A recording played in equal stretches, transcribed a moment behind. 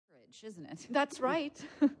fridge, isn't it? That's right.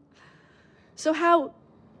 So how...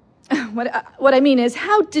 What I mean is,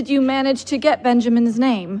 how did you manage to get Benjamin's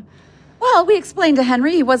name? Well, we explained to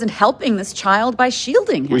Henry he wasn't helping this child by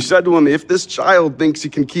shielding him. We said to him, if this child thinks he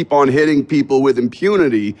can keep on hitting people with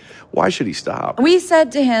impunity, why should he stop? We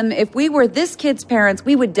said to him, if we were this kid's parents,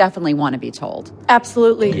 we would definitely want to be told.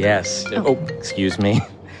 Absolutely. Yes. Oh, excuse me.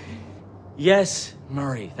 Yes,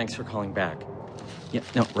 Murray, thanks for calling back. Yeah,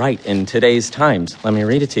 no, right, in today's Times. Let me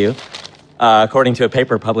read it to you. According to a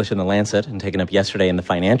paper published in The Lancet and taken up yesterday in the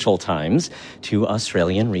Financial Times, 2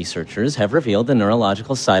 Australian researchers have revealed the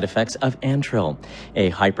neurological side effects of Antril, a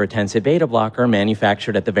hypertensive beta blocker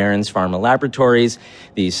manufactured at the Varens Pharma Laboratories.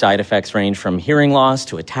 These side effects range from hearing loss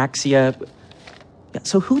to ataxia.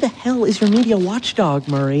 So who the hell is your media watchdog,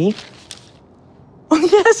 Murray? Oh,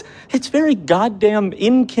 yes, it's very goddamn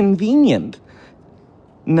inconvenient.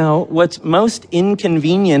 No, what's most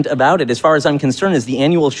inconvenient about it, as far as I'm concerned, is the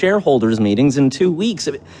annual shareholders meetings in 2 weeks.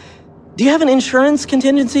 Do you have an insurance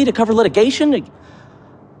contingency to cover litigation?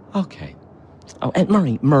 Okay. Oh, and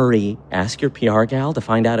Murray, ask your PR gal to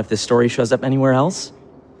find out if this story shows up anywhere else.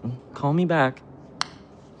 Call me back.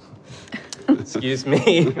 Excuse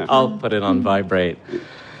me. I'll put it on vibrate.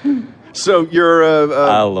 So you're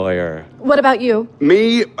a lawyer. What about you?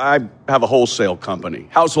 Me, I have a wholesale company,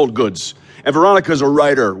 household goods. And Veronica's a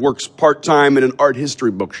writer, works part-time in an art history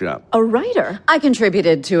bookshop. A writer? I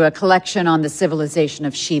contributed to a collection on the civilization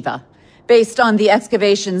of Shiva, based on the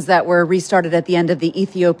excavations that were restarted at the end of the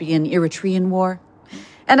Ethiopian-Eritrean War.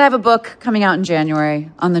 And I have a book coming out in January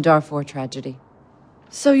on the Darfur tragedy.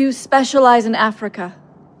 So you specialize in Africa?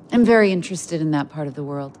 I'm very interested in that part of the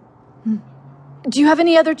world. Do you have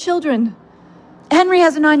any other children? Henry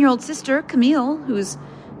has a 9-year-old sister, Camille, who's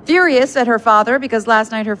furious at her father because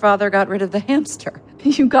last night her father got rid of the hamster.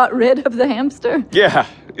 You got rid of the hamster? Yeah.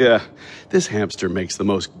 This hamster makes the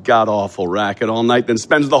most god-awful racket all night, then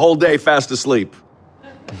spends the whole day fast asleep.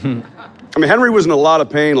 Henry was in a lot of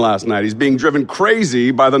pain last night. He's being driven crazy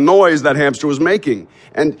by the noise that hamster was making.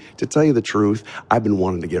 And to tell you the truth, I've been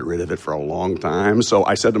wanting to get rid of it for a long time. So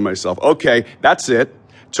I said to myself, okay, that's it.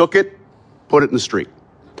 Took it, put it in the street.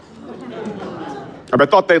 I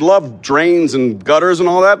thought they'd love drains and gutters and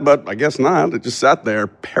all that, but I guess not. They just sat there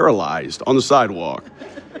paralyzed on the sidewalk.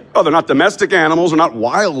 Oh, they're not domestic animals. They're not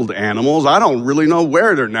wild animals. I don't really know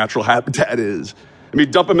where their natural habitat is.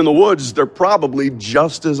 Dump them in the woods, they're probably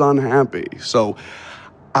just as unhappy. So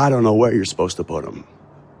I don't know where you're supposed to put them.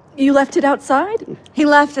 You left it outside? He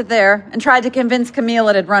left it there and tried to convince Camille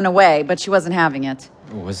it had run away, but she wasn't having it.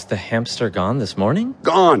 Was the hamster gone this morning?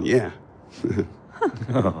 Gone, yeah.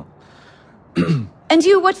 Oh. And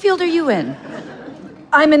you, what field are you in?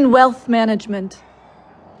 I'm in wealth management.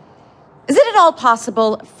 Is it at all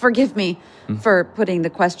possible, forgive me for putting the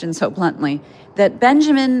question so bluntly, that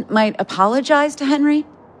Benjamin might apologize to Henry?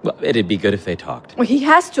 Well, it'd be good if they talked. Well, he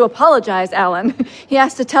has to apologize, Alan. He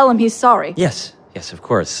has to tell him he's sorry. Yes, of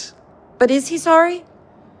course. But is he sorry?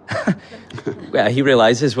 Well, he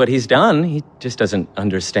realizes what he's done. He just doesn't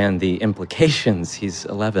understand the implications. He's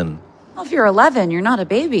 11. Well, if you're 11, you're not a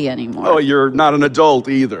baby anymore. Oh, you're not an adult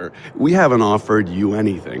either. We haven't offered you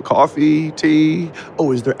anything. Coffee, tea?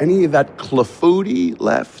 Oh, is there any of that clafouti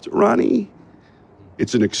left, Ronnie?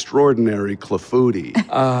 It's an extraordinary clafouti.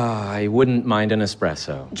 I wouldn't mind an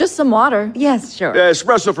espresso. Just some water. Yes, sure.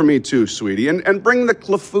 Espresso for me too, sweetie. And bring the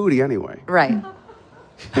clafouti anyway. Right.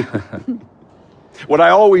 What I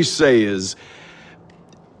always say is,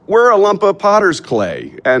 we're a lump of potter's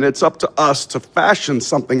clay, and it's up to us to fashion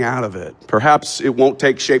something out of it. Perhaps it won't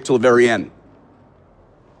take shape till the very end.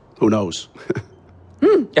 Who knows?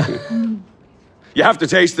 You have to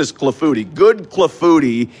taste this clafouti. Good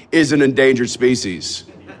clafouti is an endangered species.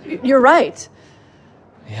 You're right.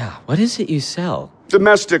 Yeah, what is it you sell?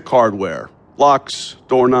 Domestic hardware. Locks,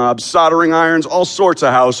 doorknobs, soldering irons, all sorts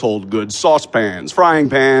of household goods, saucepans, frying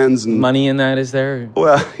pans, and... Money in that, is there?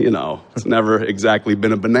 Well, it's never exactly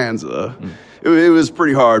been a bonanza. It was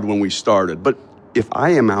pretty hard when we started, but if I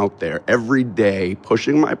am out there every day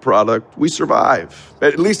pushing my product, we survive.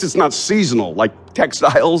 At least it's not seasonal, like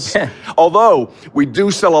textiles. Although, we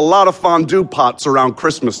do sell a lot of fondue pots around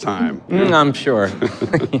Christmas time. I'm sure.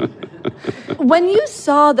 When you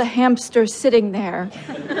saw the hamster sitting there,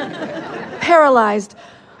 paralyzed,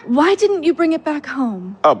 why didn't you bring it back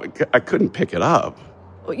home? Oh, but I couldn't pick it up.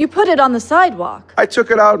 You put it on the sidewalk. I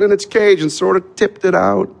took it out in its cage and sort of tipped it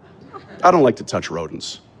out. I don't like to touch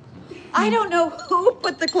rodents. I don't know who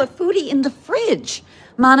put the clafouti in the fridge.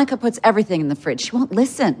 Monica puts everything in the fridge. She won't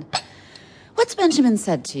listen. What's Benjamin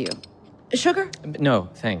said to you? Sugar? No,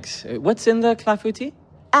 thanks. What's in the clafouti?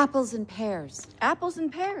 Apples and pears. Apples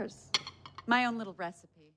and pears. My own little recipe.